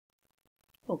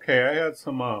Okay, I had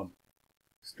some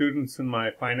students in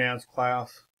my finance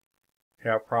class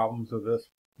have problems with this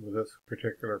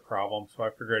particular problem, so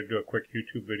I figured I'd do a quick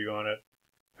YouTube video on it.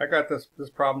 I got this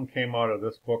problem came out of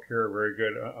this book here,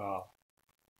 a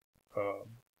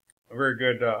very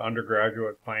good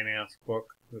undergraduate finance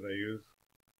book that I use,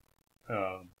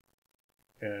 um,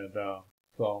 and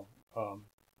so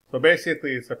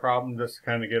basically it's a problem just to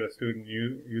kind of get a student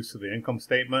used to the income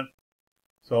statement.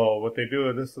 So what they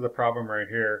do, this is the problem right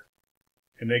here.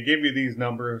 And they give you these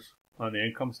numbers on the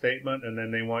income statement, and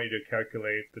then they want you to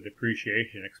calculate the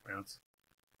depreciation expense,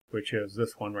 which is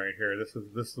this one right here. This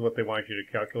is what they want you to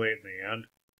calculate in the end.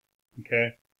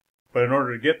 Okay? But in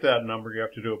order to get that number, you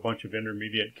have to do a bunch of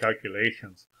intermediate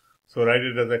calculations. So what I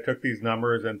did is I took these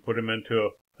numbers and put them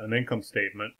into an income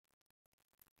statement,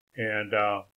 and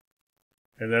so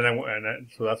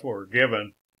that's what we're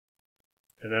given.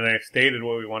 And then I stated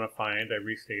what we want to find. I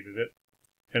restated it.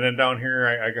 And then down here,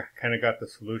 I kind of got the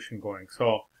solution going.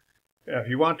 So if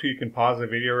you want to, you can pause the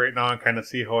video right now and kind of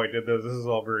see how I did this. This is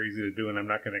all very easy to do, and I'm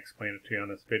not going to explain it to you on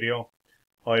this video.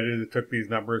 All I did is I took these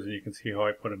numbers, and you can see how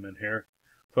I put them in here.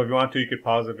 So if you want to, you could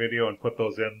pause the video and put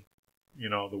those in, you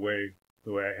know, the way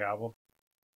I have them.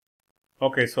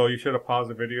 Okay, so you should have paused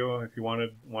the video if you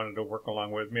wanted to work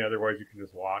along with me. Otherwise, you can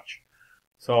just watch.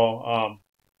 So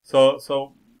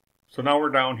So now we're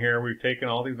down here. We've taken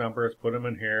all these numbers, put them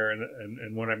in here,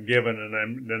 and what I'm given, and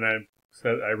then I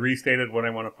restated what I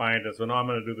want to find. And so now I'm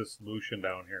going to do the solution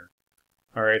down here.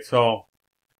 All right. So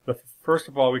first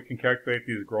of all, we can calculate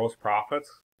these gross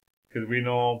profits because we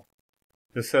know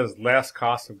this says less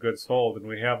cost of goods sold, and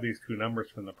we have these two numbers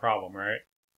from the problem, right?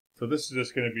 So this is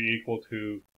just going to be equal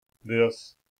to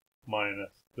this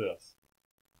minus this,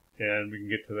 and we can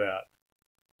get to that.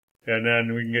 And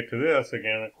then we can get to this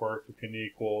again, of course, it can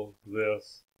equal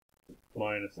this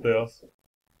minus this.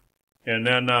 And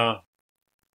then the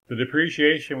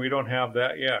depreciation, we don't have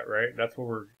that yet, right? That's what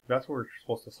we're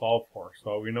supposed to solve for.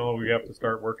 So we know we have to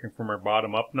start working from our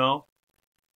bottom up now.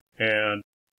 And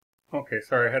okay,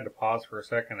 sorry, I had to pause for a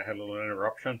second. I had a little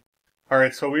interruption. All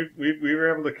right, so we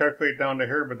were able to calculate down to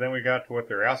here, but then we got to what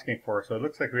they're asking for. So it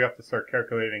looks like we have to start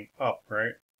calculating up,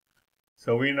 right?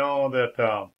 So we know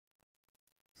that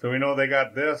So we know they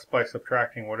got this by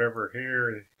subtracting whatever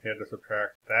here. They had to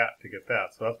subtract that to get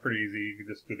that. So that's pretty easy. You can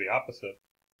just do the opposite.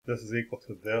 This is equal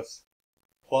to this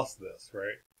plus this,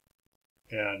 right?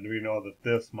 And we know that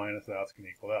this minus that's going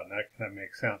to equal that. And that kind of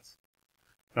makes sense.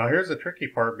 Now here's the tricky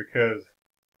part, because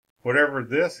whatever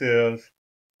this is,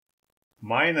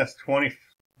 minus 21%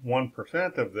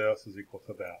 of this is equal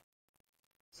to that.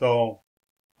 So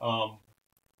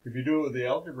if you do it with the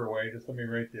algebra way, just let me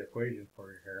write the equation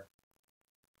for you here.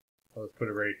 Let's put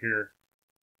it right here.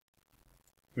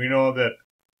 We know that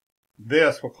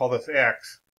this, we'll call this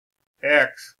x.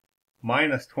 X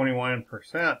minus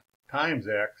 21% times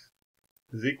x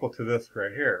is equal to this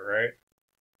right here, right?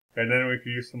 And then we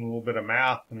could use some little bit of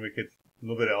math, and a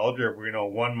little bit of algebra. We know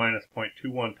 1 minus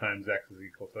 0.21 times x is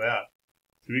equal to that.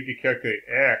 So we could calculate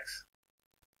x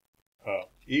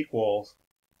equals,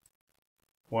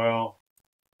 well,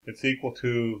 it's equal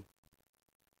to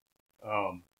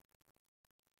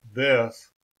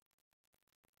this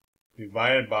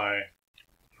divided by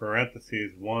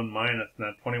parentheses 1 minus,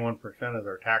 not 21% is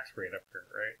our tax rate up here,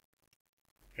 right?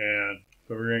 And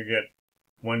so we're going to get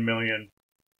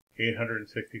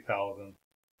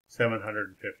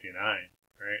 1,860,759,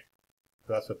 right?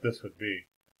 So that's what this would be.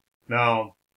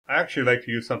 Now, I actually like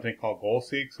to use something called goal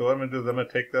seek. So what I'm going to do is I'm going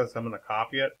to take this, I'm going to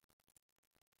copy it.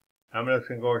 I'm just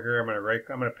going to go over here, I'm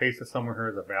going to paste it somewhere here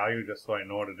as a value just so I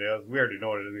know what it is. We already know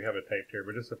what it is, we have it typed here,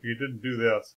 but just if you didn't do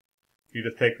this, you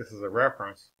just take this as a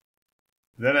reference.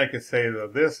 Then I could say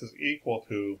that this is equal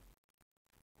to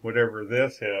whatever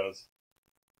this is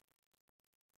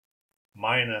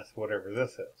minus whatever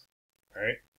this is,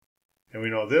 right? And we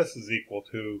know this is equal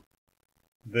to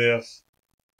this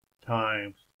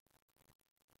times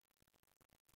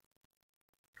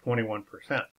 21%,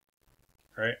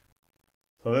 right?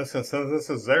 So this is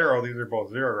 0, these are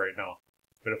both 0 right now.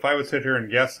 But if I would sit here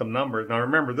and guess some numbers, now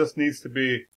remember this needs to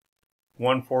be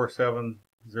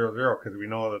 14700, because we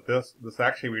know that this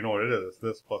actually we know what it is, it's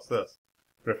this plus this.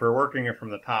 But if we're working it from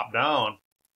the top down,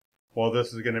 well,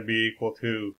 this is going to be equal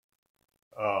to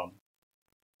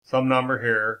some number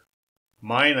here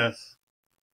minus,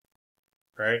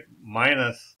 right,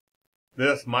 minus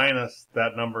this minus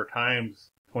that number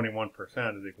times 21%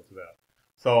 is equal to that.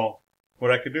 So what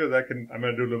I could do is I'm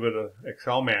going to do a little bit of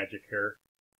Excel magic here.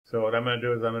 So what I'm going to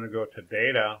do is I'm going to go to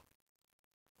Data,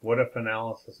 What If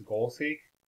Analysis, Goal Seek.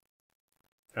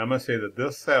 I'm going to say that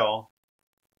this cell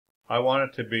I want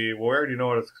it to be, well, we already know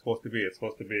what it's supposed to be. It's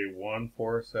supposed to be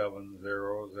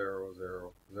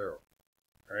 1470000,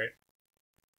 right?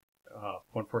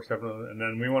 147, and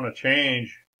then we want to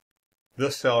change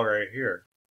this cell right here.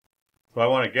 So I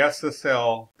want to guess this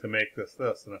cell to make this,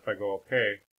 and if I go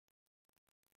okay,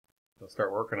 I'll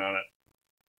start working on it.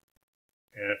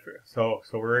 And so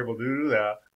we're able to do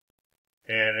that,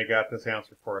 and it got this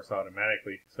answer for us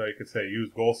automatically. So you could say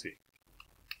use goal seek.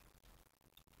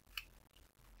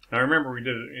 Now remember, we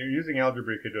did it using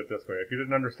algebra. You could do it this way. If you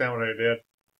didn't understand what I did,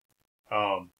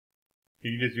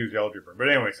 you just use algebra. But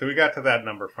anyway, so we got to that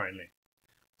number finally.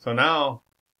 So now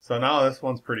this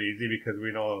one's pretty easy because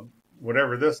we know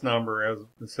whatever this number is,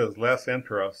 it says less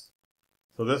interest.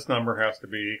 So this number has to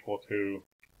be equal to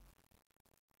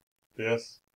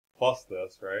this plus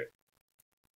this, right?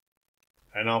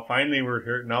 And now finally we're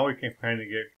here. Now we can kind of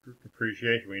get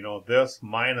depreciation. We know this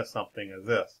minus something is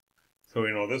this. So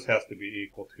we know this has to be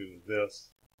equal to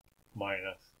this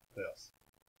minus this.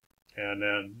 And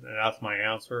that's my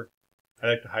answer. I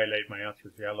like to highlight my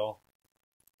answers yellow.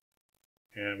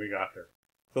 And we got there.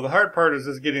 So the hard part is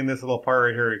just getting this little part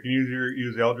right here. You can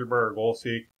use algebra or goal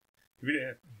seek.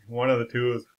 One of the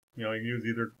two is, you can use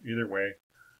either way.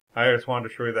 I just wanted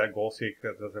to show you that goal seek.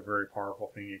 That's a very powerful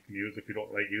thing you can use if you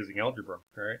don't like using algebra.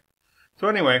 All right. So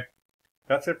anyway,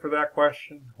 that's it for that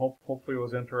question. Hopefully it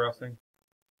was interesting.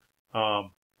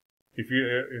 If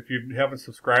you haven't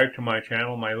subscribed to my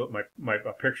channel,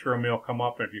 a picture of me will come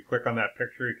up, and if you click on that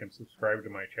picture, you can subscribe to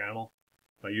my channel,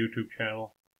 my YouTube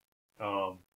channel.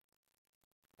 And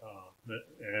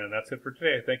that's it for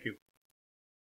today. Thank you.